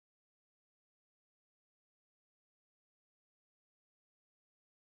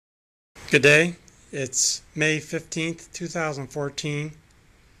Good day. It's May 15th, 2014,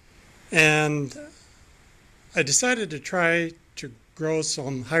 and I decided to try to grow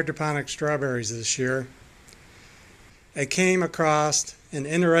some hydroponic strawberries this year. I came across an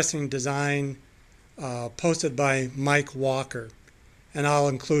interesting design posted by Mike Walker, and I'll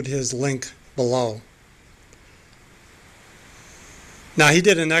include his link below. Now, he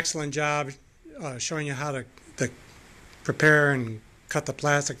did an excellent job showing you how to prepare and cut the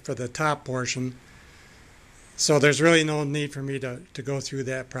plastic for the top portion. So there's really no need for me to go through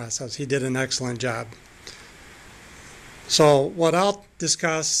that process. He did an excellent job. So what I'll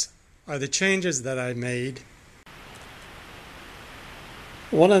discuss are the changes that I made.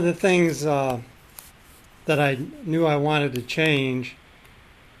 One of the things that I knew I wanted to change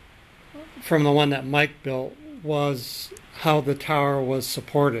from the one that Mike built was how the tower was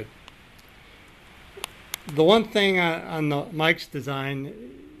supported. The one thing on Mike's design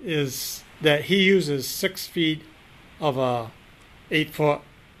is that he uses 6 feet of a 8-foot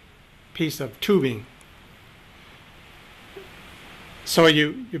piece of tubing. So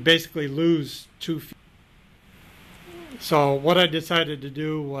you basically lose 2 feet. So what I decided to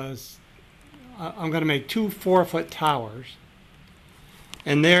do was I'm going to make 2 4-foot towers,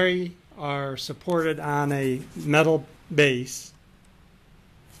 and they are supported on a metal base.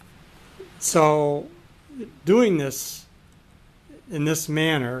 So doing this in this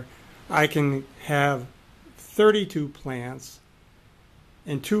manner, I can have 32 plants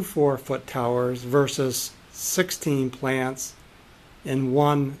in 2 4-foot towers versus 16 plants in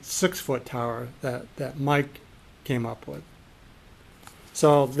 1 6-foot tower that Mike came up with.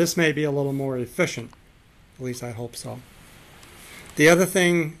 So this may be a little more efficient, at least I hope so. The other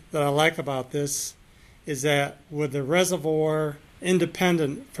thing that I like about this is that with the reservoir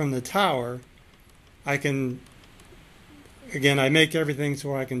independent from the tower, I make everything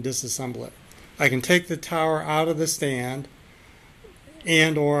so I can disassemble it. I can take the tower out of the stand,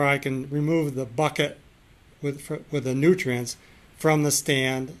 and or I can remove the bucket with the nutrients from the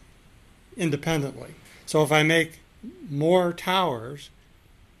stand independently. So if I make more towers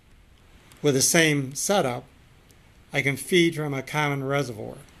with the same setup, I can feed from a common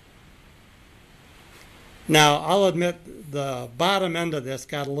reservoir. Now, I'll admit the bottom end of this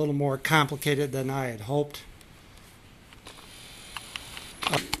got a little more complicated than I had hoped.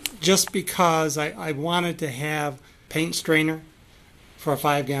 Just because I wanted to have paint strainer for a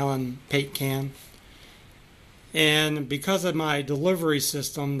 5-gallon paint can. And because of my delivery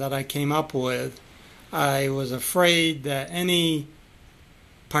system that I came up with, I was afraid that any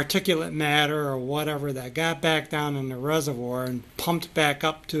particulate matter or whatever that got back down in the reservoir and pumped back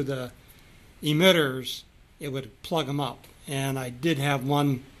up to the emitters, it would plug them up. And I did have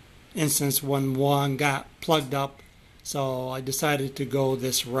one instance when one got plugged up, so I decided to go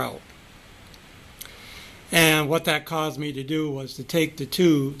this route. And what that caused me to do was to take the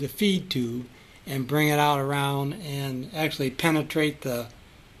feed tube, and bring it out around and actually penetrate the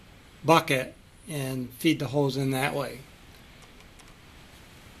bucket and feed the hose in that way.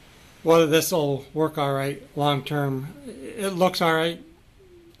 Whether this will work all right long term, it looks all right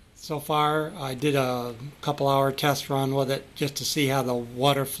so far. I did a couple-hour test run with it just to see how the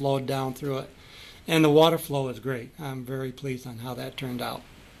water flowed down through it, and the water flow is great. I'm very pleased on how that turned out.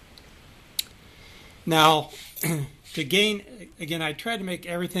 Now, to gain, again, I tried to make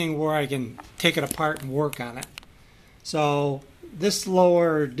everything where I can take it apart and work on it. So this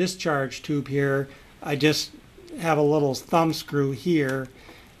lower discharge tube here, I just have a little thumb screw here,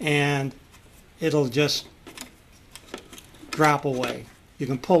 and it'll just drop away. You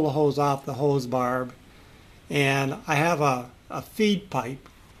can pull the hose off the hose barb, and I have a feed pipe.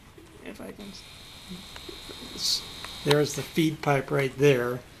 If I can, there's the feed pipe right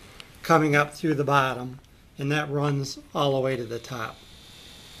there, coming up through the bottom, and that runs all the way to the top.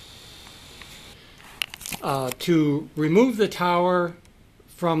 To remove the tower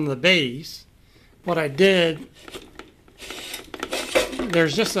from the base, what I did,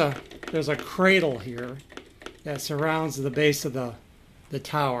 there's a cradle here that surrounds the base of the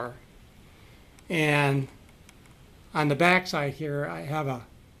tower, and on the back side here I have a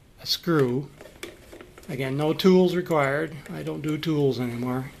screw. Again, no tools required. I don't do tools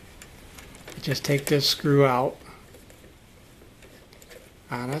anymore. Just take this screw out,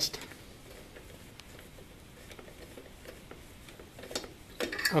 honest.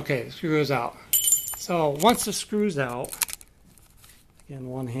 Okay, the screw is out. So once the screw's out, again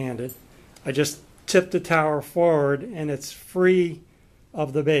one-handed, I just tip the tower forward and it's free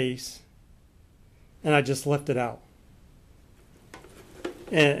of the base, and I just lift it out.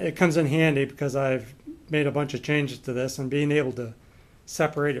 And it comes in handy because I've made a bunch of changes to this, and being able to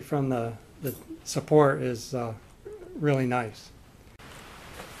separated from the support is really nice.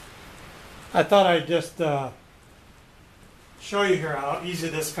 I thought I'd just show you here how easy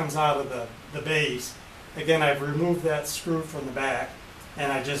this comes out of the base. Again, I've removed that screw from the back,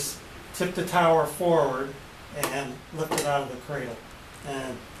 and I just tip the tower forward and lift it out of the cradle.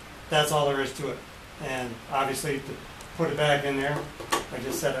 And that's all there is to it. And obviously to put it back in there, I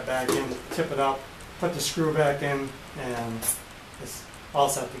just set it back in, tip it up, put the screw back in, and it's all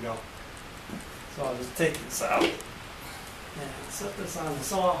set to go. So I'll just take this out and set this on the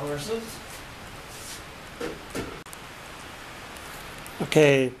sawhorses.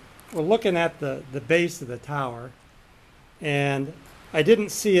 Okay, we're looking at the base of the tower, and I didn't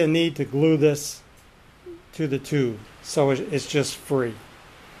see a need to glue this to the tube, so it's just free.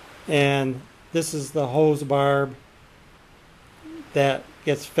 And this is the hose barb that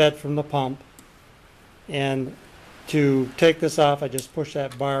gets fed from the pump, and to take this off I just push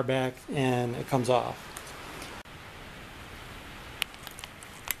that bar back and it comes off.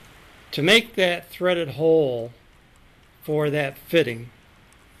 To make that threaded hole for that fitting,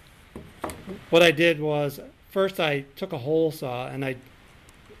 what I did was first I took a hole saw and I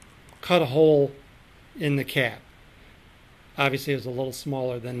cut a hole in the cap. Obviously it was a little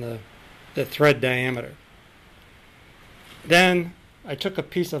smaller than the thread diameter. Then I took a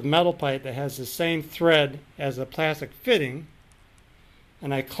piece of metal pipe that has the same thread as the plastic fitting,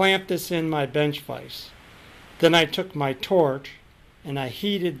 and I clamped this in my bench vise. Then I took my torch and I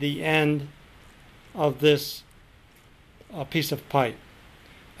heated the end of this piece of pipe.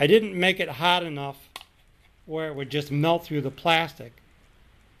 I didn't make it hot enough where it would just melt through the plastic,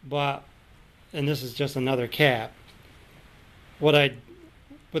 but, and this is just another cap, with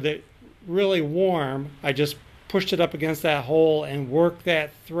it really warm, I just pushed it up against that hole and worked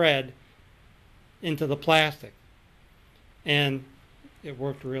that thread into the plastic, and it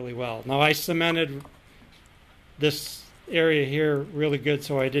worked really well. Now I cemented this area here really good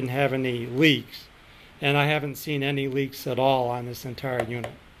so I didn't have any leaks, and I haven't seen any leaks at all on this entire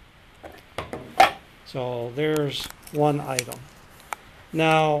unit. So there's one item.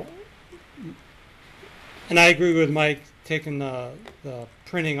 Now, and I agree with Mike, taking the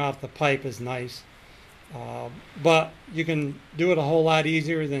printing off the pipe is nice. But you can do it a whole lot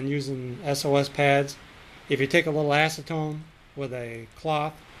easier than using SOS pads. If you take a little acetone with a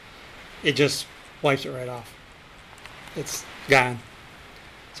cloth, it just wipes it right off. It's gone.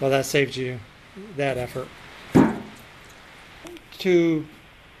 So that saves you that effort. To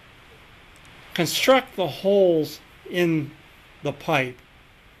construct the holes in the pipe,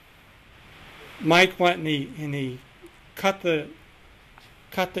 Mike went and he cut the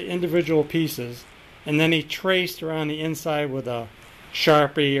individual pieces, and then he traced around the inside with a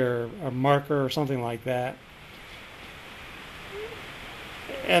Sharpie or a marker or something like that.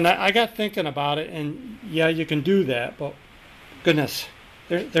 And I got thinking about it, and yeah, you can do that, but goodness,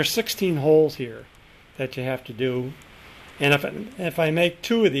 there's 16 holes here that you have to do. And if I make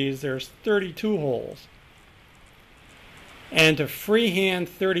 2 of these, there's 32 holes. And to freehand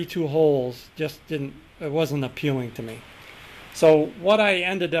 32 holes it wasn't appealing to me. So what I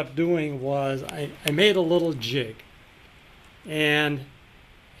ended up doing was I made a little jig, and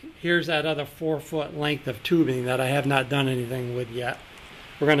here's that other 4-foot length of tubing that I have not done anything with yet.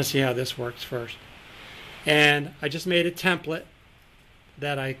 We're going to see how this works first. And I just made a template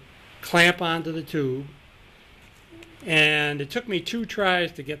that I clamp onto the tube, and it took me 2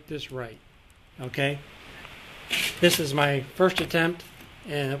 tries to get this right. Okay, this is my first attempt,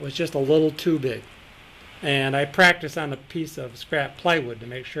 and it was just a little too big. And I practiced on a piece of scrap plywood to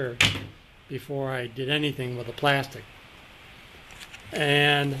make sure before I did anything with the plastic.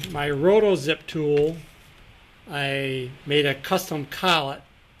 And my RotoZip tool, I made a custom collet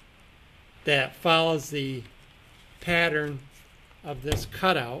that follows the pattern of this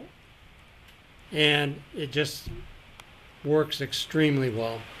cutout, and it just works extremely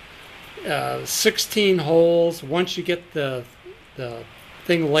well. 16 holes. Once you get the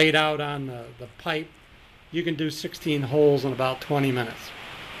thing laid out on the pipe, you can do 16 holes in about 20 minutes.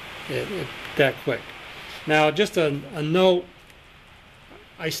 That quick. Now, just a note,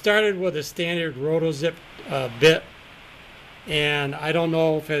 I started with a standard RotoZip bit, and I don't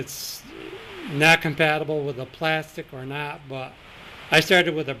know if it's not compatible with the plastic or not, but I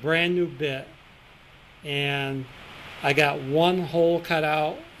started with a brand new bit, and I got 1 hole cut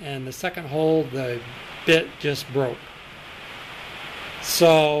out, and the second hole the bit just broke.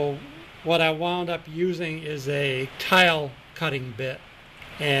 So what I wound up using is a tile cutting bit,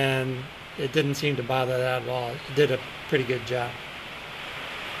 and it didn't seem to bother that at all. It did a pretty good job.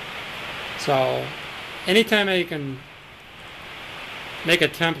 So anytime I can make a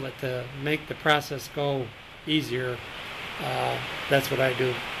template to make the process go easier, that's what I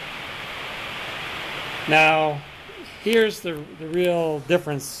do. Now, here's the real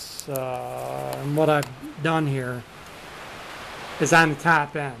difference in what I've done here is on the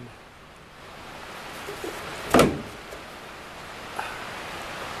top end.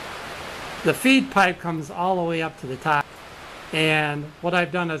 The feed pipe comes all the way up to the top, and what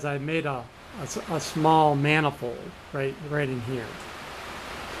I've done is I've made a small manifold right in here.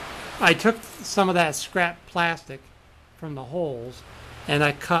 I took some of that scrap plastic from the holes and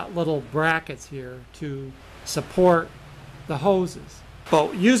I cut little brackets here to support the hoses.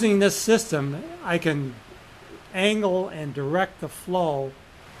 But using this system, I can angle and direct the flow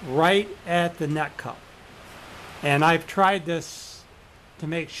right at the net cup. And I've tried this to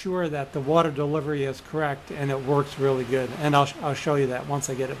make sure that the water delivery is correct, and it works really good. And I'll show you that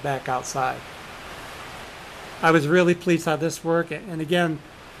once I get it back outside. I was really pleased how this worked. And again,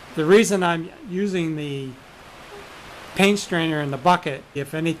 the reason I'm using the paint strainer in the bucket,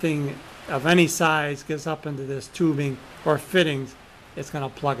 if anything of any size gets up into this tubing or fittings, it's going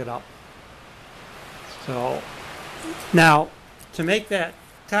to plug it up. So now to make that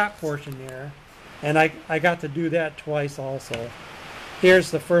top portion there, and I got to do that twice also.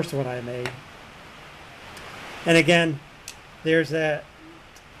 Here's the first one I made. And again, there's that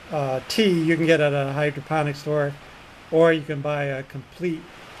tee you can get at a hydroponic store, or you can buy a complete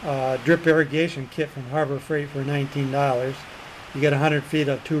drip irrigation kit from Harbor Freight for $19. You get 100 feet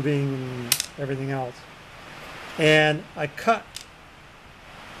of tubing and everything else. And I cut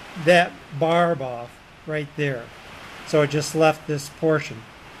that barb off right there, so it just left this portion.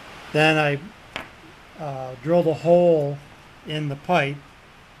 Then I drilled a hole in the pipe,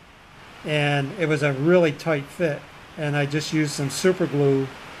 and it was a really tight fit, and I just used some super glue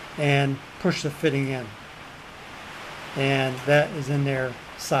and pushed the fitting in, and that is in there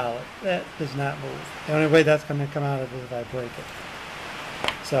solid. That does not move. The only way that's going to come out of it is if I break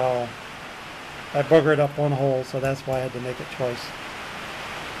it. So I boogered up one hole, so that's why I had to make it twice.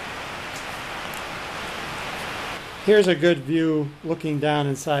 Here's a good view looking down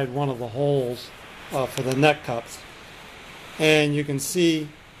inside one of the holes for the net cups. And you can see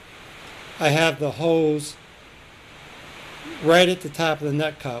I have the hose right at the top of the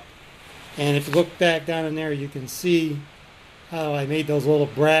net cup. And if you look back down in there, you can see how I made those little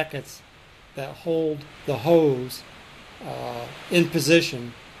brackets that hold the hose in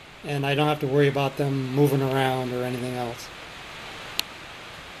position, and I don't have to worry about them moving around or anything else.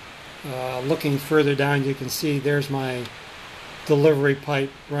 Looking further down, you can see there's my delivery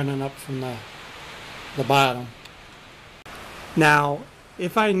pipe running up from the bottom. Now,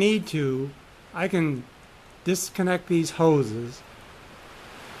 if I need to, I can disconnect these hoses,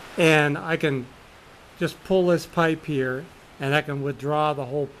 and I can just pull this pipe here, and I can withdraw the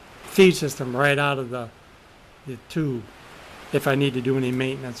whole feed system right out of the tube if I need to do any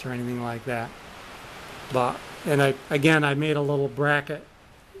maintenance or anything like that. And I made a little bracket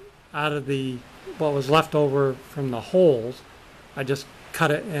out of what was left over from the holes. I just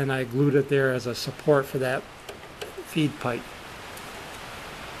cut it and I glued it there as a support for that feed pipe.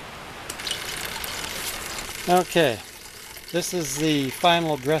 Okay, this is the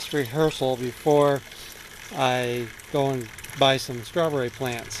final dress rehearsal before I go and buy some strawberry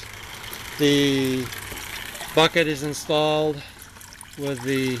plants. The bucket is installed with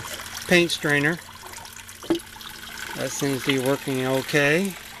the paint strainer. That seems to be working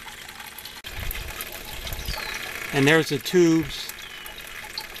okay. And there's the tubes.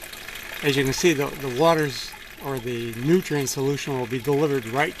 As you can see, the waters or the nutrient solution will be delivered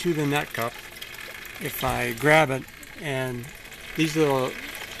right to the net cup if I grab it. And these are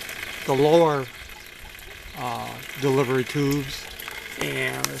the lower delivery tubes.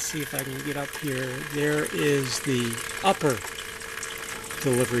 And let's see if I can get up here. There is the upper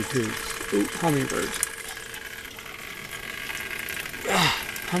delivery tubes. Ooh, hummingbirds.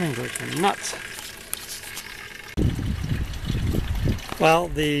 Hummingbirds are nuts. Well,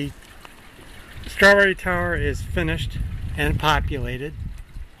 the strawberry tower is finished and populated.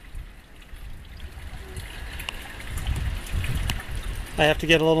 I have to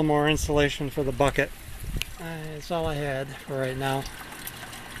get a little more insulation for the bucket. That's all I had for right now.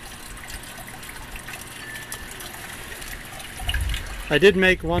 I did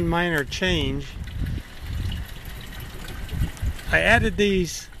make one minor change. I added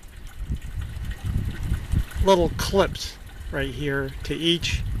these little clips right here to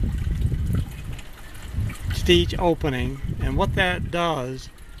each opening, and what that does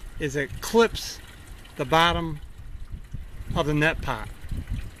is it clips the bottom of the net pot,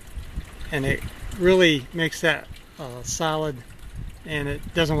 and it really makes that solid and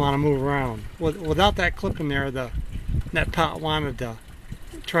it doesn't want to move around. Without that clip in there, that pot wanted to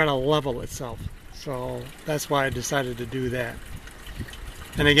try to level itself. So that's why I decided to do that.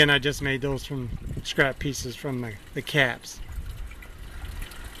 And again, I just made those from scrap pieces from the caps.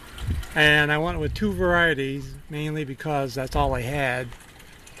 And I went with 2 varieties, mainly because that's all I had.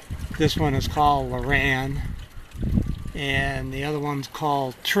 This one is called Loran, and the other one's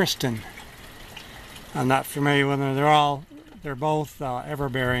called Tristan. I'm not familiar with them. They're both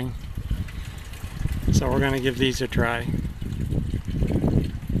everbearing. So we're going to give these a try.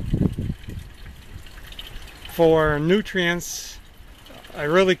 For nutrients, I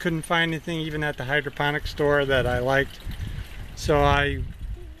really couldn't find anything even at the hydroponic store that I liked. So I'm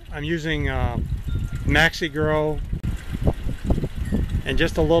using Maxi Grow and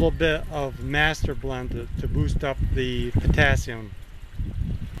just a little bit of Master Blend to boost up the potassium.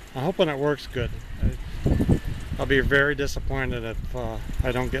 I'm hoping it works good. I'll be very disappointed if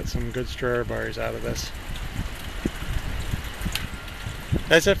I don't get some good strawberries out of this.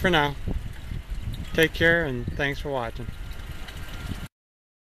 That's it for now. Take care and thanks for watching.